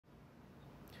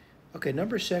Okay,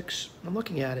 number 6, I'm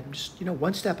looking at it, just,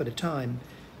 one step at a time.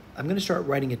 I'm going to start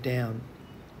writing it down.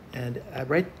 And I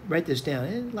write this down,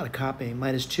 a lot of copying,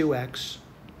 minus 2x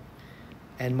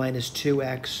and minus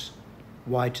 2x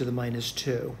y to the minus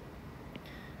 2.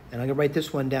 And I'm going to write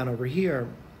this one down over here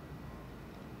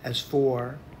as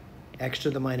 4, x to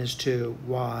the minus 2,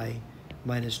 y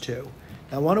minus 2.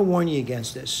 Now, I want to warn you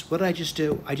against this. What did I just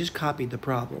do? I just copied the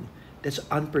problem. That's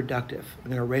unproductive.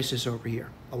 I'm going to erase this over here.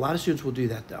 A lot of students will do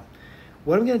that, though.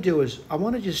 What I'm going to do is I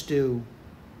want to just do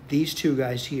these two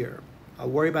guys here. I'll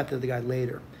worry about the other guy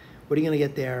later. What are you going to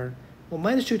get there? Well,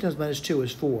 minus 2 times minus 2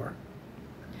 is 4.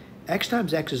 X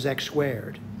times x is x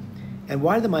squared. And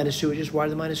y to the minus 2 is just y to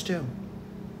the minus 2.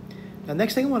 Now,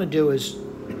 next thing I want to do is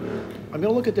I'm going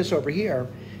to look at this over here,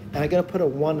 and I'm going to put a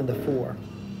 1 in the 4.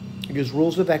 I use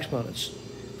rules of exponents.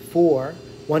 4,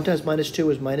 1 times minus 2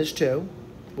 is minus 2.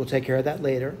 We'll take care of that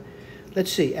later. Let's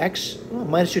see,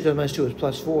 minus 2 times minus 2 is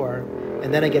plus 4,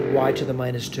 and then I get y to the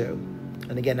minus 2.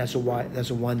 And again, that's a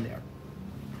 1 there.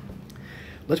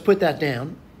 Let's put that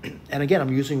down. And again,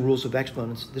 I'm using rules of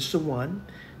exponents. This is a 1.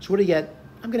 So what do you get?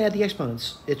 I'm going to add the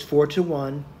exponents. It's 4 to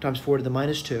 1 times 4 to the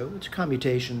minus 2. It's a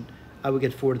commutation. I would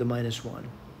get 4 to the minus 1.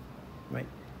 Right?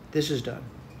 This is done.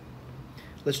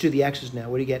 Let's do the x's now.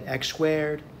 What do you get? X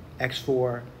squared,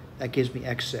 x4. That gives me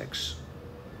x6.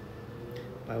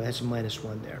 By the way, that's a minus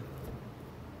 1 there.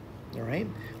 All right?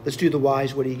 Let's do the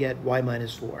y's. What do you get? Y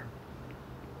minus 4.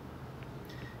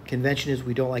 Convention is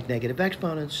we don't like negative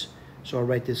exponents, so I'll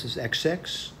write this as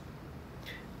x6.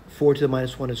 4 to the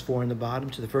minus 1 is 4 in the bottom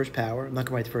to the first power. I'm not going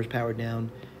to write the first power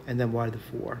down, and then y to the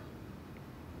 4.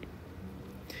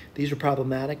 These are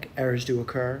problematic. Errors do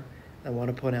occur. I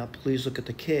want to point out, please look at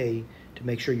the key to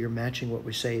make sure you're matching what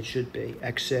we say it should be.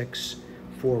 x6,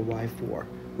 4, y4.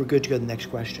 We're good to go to the next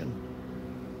question.